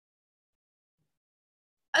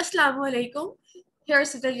Assalamu alaikum. Here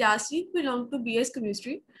is Sital Yasi, belong to BS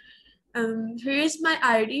Chemistry. Here is my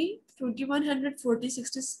ID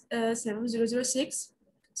 2140607006.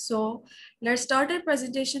 So let's start our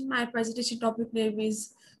presentation. My presentation topic name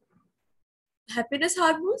is happiness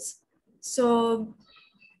hormones. So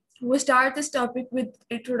we start this topic with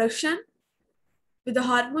introduction with the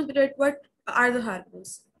hormones. What are the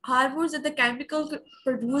hormones? Hormones are the chemicals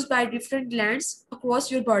produced by different glands across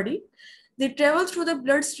your body. They travel through the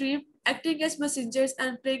bloodstream, acting as messengers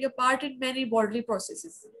and playing a part in many bodily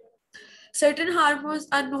processes. Certain hormones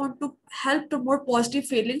are known to help promote positive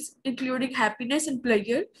feelings, including happiness and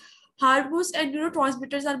pleasure. Hormones and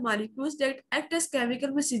neurotransmitters are molecules that act as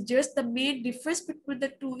chemical messengers. The main difference between the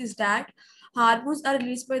two is that hormones are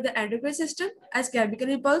released by the endocrine system as chemical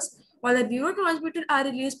impulse, while the neurotransmitters are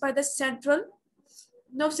released by the central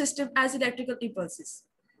nervous system as electrical impulses.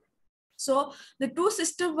 So the two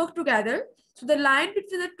systems work together. So the line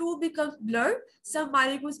between the two becomes blurred. Some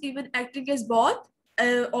molecules even acting as both.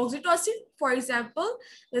 Oxytocin, for example.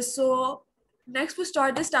 So next we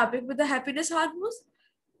start this topic with the happiness hormones.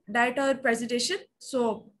 That our presentation.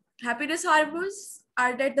 So happiness hormones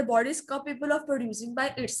are that the body is capable of producing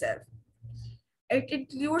by itself. It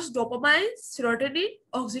includes dopamine, serotonin,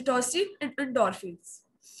 oxytocin, and endorphins.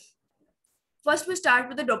 First, we start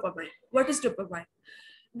with the dopamine. What is dopamine?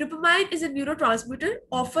 Dopamine is a neurotransmitter,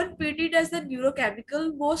 often treated as the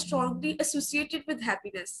neurochemical most strongly associated with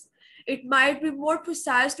happiness. It might be more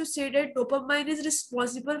precise to say that dopamine is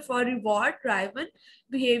responsible for reward-driven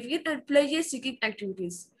behavior and pleasure-seeking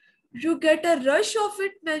activities. You get a rush of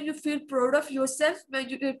it when you feel proud of yourself, when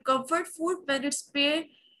you eat comfort food, when it's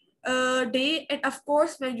pay day, and of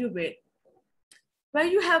course when you win.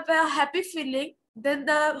 When you have a happy feeling, then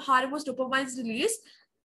the hormone dopamine is released,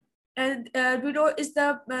 and we know is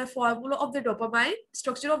the formula of the dopamine,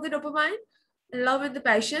 structure of the dopamine, love and the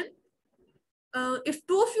passion. If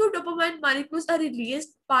too few dopamine molecules are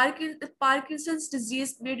released, Parkinson's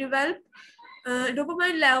disease may develop.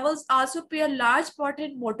 Dopamine levels also play a large part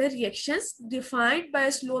in motor reactions defined by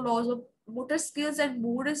a slow loss of motor skills and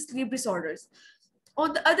mood and sleep disorders.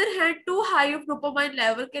 On the other hand, too high of dopamine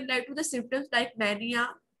level can lead to the symptoms like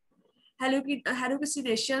mania,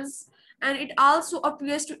 hallucinations, and it also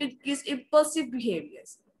appears to increase impulsive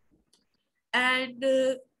behaviors. And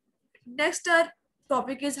next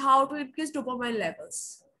topic is how to increase dopamine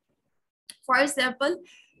levels. For example,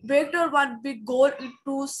 break down one big goal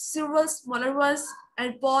into several smaller ones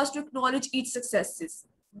and pause to acknowledge each successes.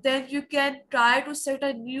 Then you can try to set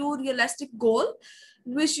a new realistic goal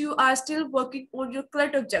which you are still working on your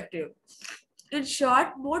current objective. In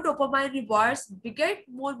short, more dopamine rewards beget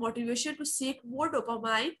more motivation to seek more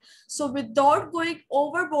dopamine. So without going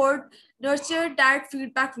overboard, nurture that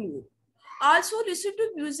feedback loop. Also listen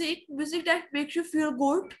to music that makes you feel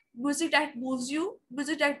good, music that moves you,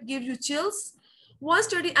 music that gives you chills. One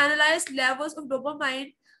study analyzed levels of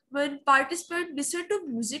dopamine when participants listened to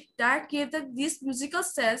music that gave them these musical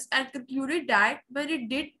sense and concluded that when it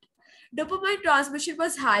did, dopamine transmission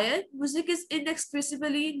was higher. Music is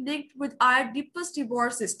inexpressibly linked with our deepest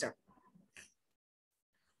reward system.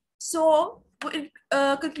 So, we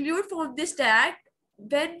conclude from this that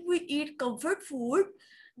when we eat comfort food,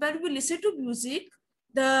 when we listen to music,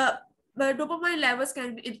 the dopamine levels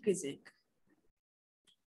can be increasing.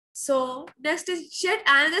 So, next is yet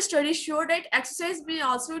another study showed that exercise may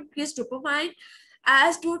also increase dopamine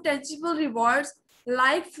as do tangible rewards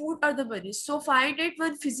like food or the money. So find it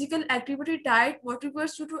when physical activity diet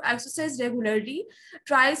motivates you to exercise regularly.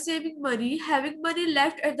 Try saving money. Having money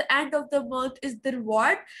left at the end of the month is the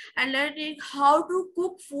reward, and learning how to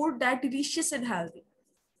cook food that delicious and healthy.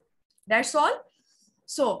 That's all.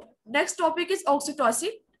 So next topic is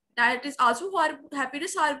oxytocin. That is also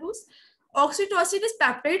happiness hormones. Oxytocin is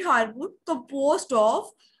peptide hormone composed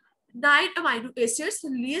of 9 amino acids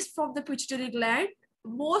released from the pituitary gland,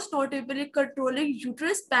 most notably controlling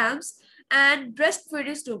uterus spasms and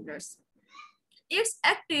breastfeeding stimulus. It's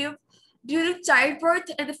active during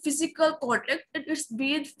childbirth and physical contact, and it's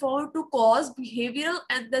been found to cause behavioral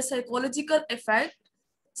and the psychological effect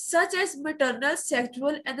such as maternal,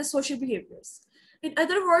 sexual, and the social behaviors. In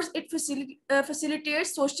other words, it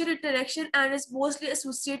facilitates social interaction and is mostly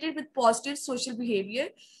associated with positive social behavior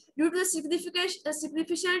due to the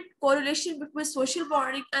significant correlation between social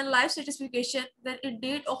bonding and life satisfaction. Then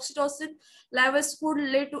indeed, oxytocin levels could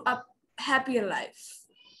lead to a happier life.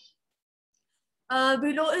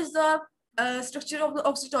 Below is the structure of the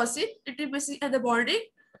oxytocin, intimacy, and the bonding.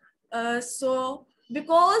 So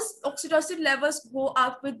because oxytocin levels go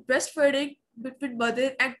up with breastfeeding between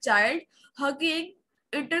mother and child, hugging,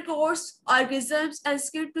 intercourse, orgasms, and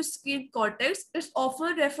skin-to-skin contacts. It's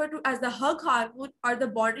often referred to as the hug hormone or the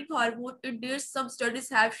bonding hormone. Indeed, some studies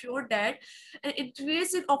have shown that an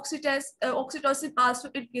increase in oxytocin also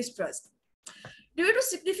increases trust. Due to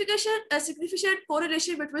significant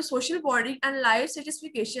correlation between social bonding and life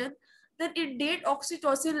satisfaction, then indeed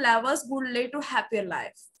oxytocin levels would lead to happier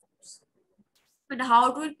life. And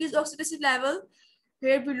how to increase oxytocin level?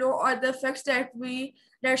 Here below are the facts that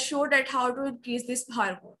show that how to increase this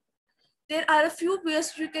hormone. There are a few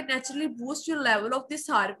ways you can naturally boost your level of this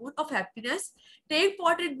hormone of happiness. Take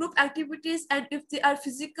part in group activities, and if they are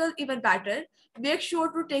physical, even better. Make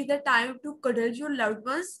sure to take the time to cuddle your loved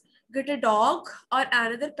ones, get a dog or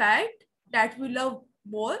another pet that we love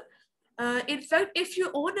more. In fact, if you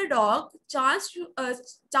own a dog,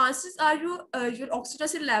 chances are your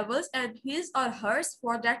oxytocin levels and his or hers,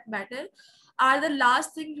 for that matter, are the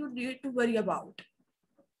last thing you need to worry about.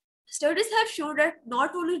 Studies have shown that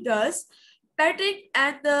not only does petting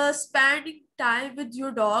and the spending time with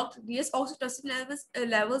your dog raise oxytocin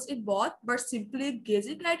levels in both, but simply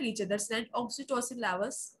gazing at each other send oxytocin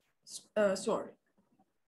levels soar.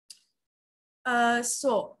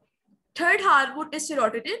 So, third hormone is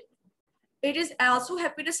serotonin. It is also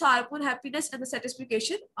happiness hormone, happiness and the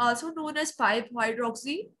satisfaction, also known as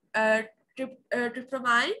 5-hydroxy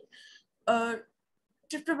tryptamine. Uh,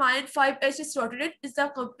 Tryptamine 5-HT serotonin is a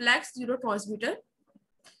complex neurotransmitter.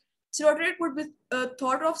 Serotonin could be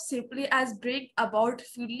thought of simply as bring about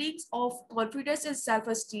feelings of confidence and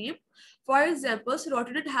self-esteem. For example,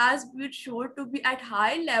 serotonin has been shown to be at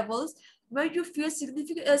high levels when you feel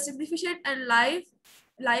significant and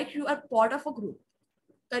like you are part of a group.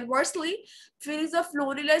 Conversely, feelings of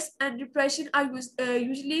loneliness and depression are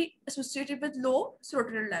usually associated with low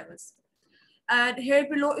serotonin levels. And here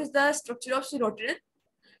below is the structure of serotonin.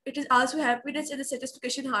 It is also happiness and the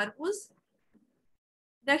satisfaction hormones.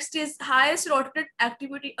 Next is higher serotonin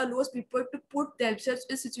activity allows people to put themselves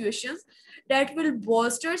in situations that will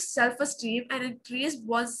bolster self-esteem and increase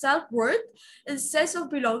one's self-worth and sense of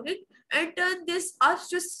belonging and turn this up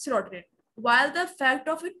to serotonin. While the fact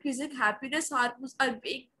of increasing happiness hormones are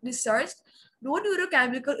being researched, no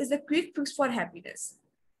neurochemical is a quick fix for happiness.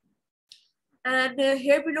 And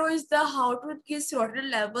here below is the how to increase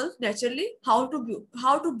serotonin level naturally, how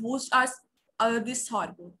to boost us this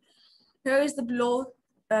hormone. Here is the below.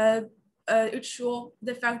 Uh, it show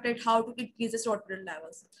the fact that how to increase the serotonin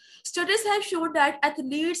levels. Studies have shown that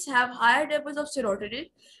athletes have higher levels of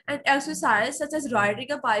serotonin, and exercise such as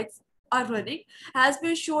riding a bike or running has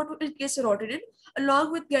been shown to increase serotonin,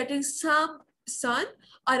 along with getting some sun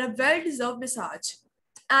or a well-deserved massage.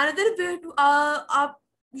 Another way to up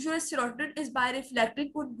your serotonin is by reflecting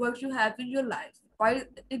on what you have in your life. For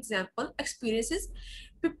example, experiences,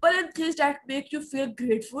 people and things that make you feel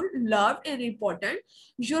grateful, loved, and important.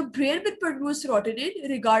 Your brain will produce serotonin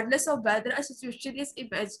regardless of whether a situation is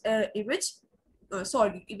imagined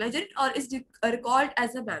or is recalled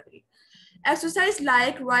as a memory. Exercise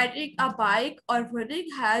like riding a bike or running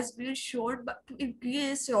has been shown to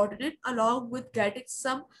increase serotonin along with getting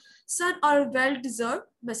some sun or well-deserved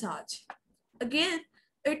massage. Again,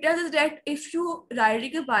 it tells us that if you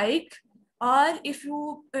riding a bike or if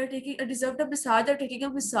you taking a deserved a massage or taking a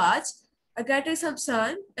massage, getting some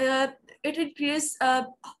sun, it increase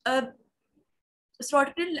serotonin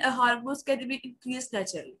hormones can be increased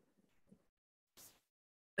naturally.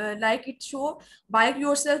 Like it show, bike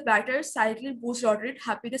yourself better, cycling boost serotonin,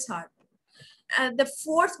 happiness hormone. And the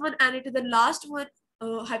fourth one, and it is the last one,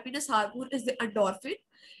 happiness hormone is the endorphin.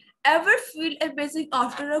 Ever feel amazing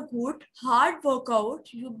after a good hard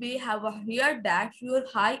workout? You may have heard that your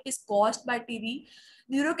high is caused by tiny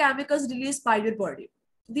neurochemicals released by your body.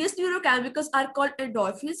 These neurochemicals are called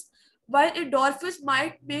endorphins. While endorphins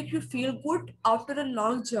might make you feel good after a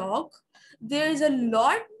long jog, there is a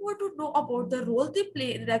lot more to know about the role they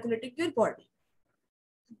play in regulating your body.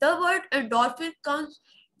 The word endorphin comes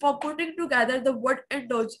from putting together the word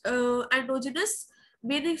endogenous,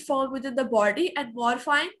 meaning found within the body, and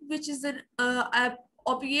morphine, which is an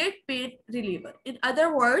opiate pain reliever. In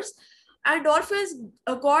other words, endorphins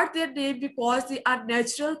got their name because they are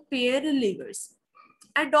natural pain relievers.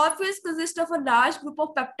 Endorphins consist of a large group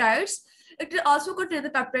of peptides. It also contains the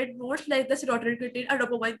peptide nodes like the serotonin contain and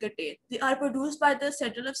dopamine contain. They are produced by the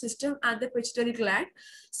central nervous system and the pituitary gland.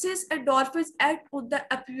 Since endorphins act on the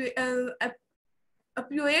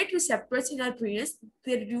opioid receptors in our brains,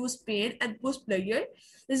 they reduce pain and boost pleasure,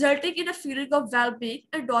 resulting in a feeling of well-being.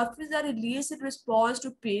 Endorphins are released in response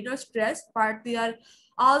to pain or stress, but they are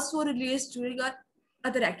also released during our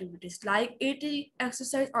other activities like eating,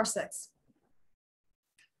 exercise, or sex.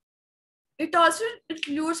 It also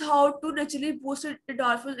includes how to naturally boost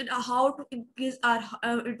endorphins and how to increase our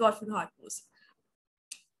endorphin hormones.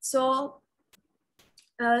 So,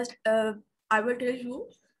 uh, I will tell you,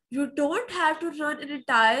 you don't have to run an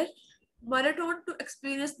entire marathon to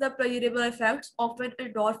experience the pleasurable effects of an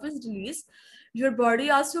endorphins release. Your body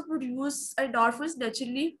also produces endorphins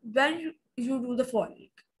naturally when you do the following.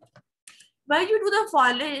 When you do the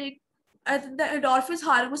following, the endorphins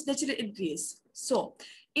hormones naturally increase. So,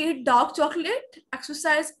 eat dark chocolate,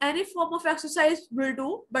 exercise, any form of exercise will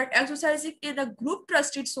do, but exercising in a group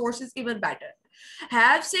trusted source is even better.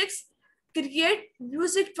 Have sex, create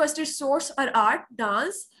music trusted source or art,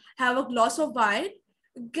 dance, have a glass of wine,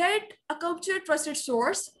 get a culture trusted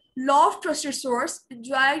source, love trusted source,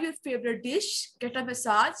 enjoy your favorite dish, get a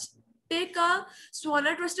massage, take a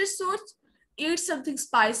sauna trusted source, eat something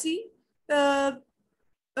spicy, uh,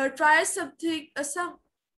 try some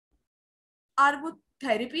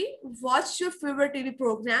aromatherapy, watch your favorite TV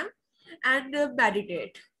program, and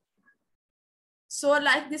meditate. So,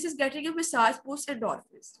 like this is getting a massage boost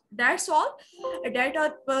endorphins. That's all. That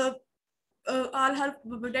are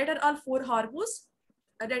that are all four hormones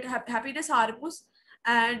that have happiness hormones.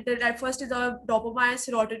 And that first is the dopamine,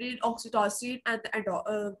 serotonin, oxytocin, and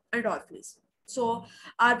the endorphins. So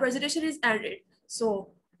our presentation is ended. So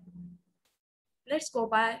let's go.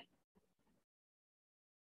 Bye.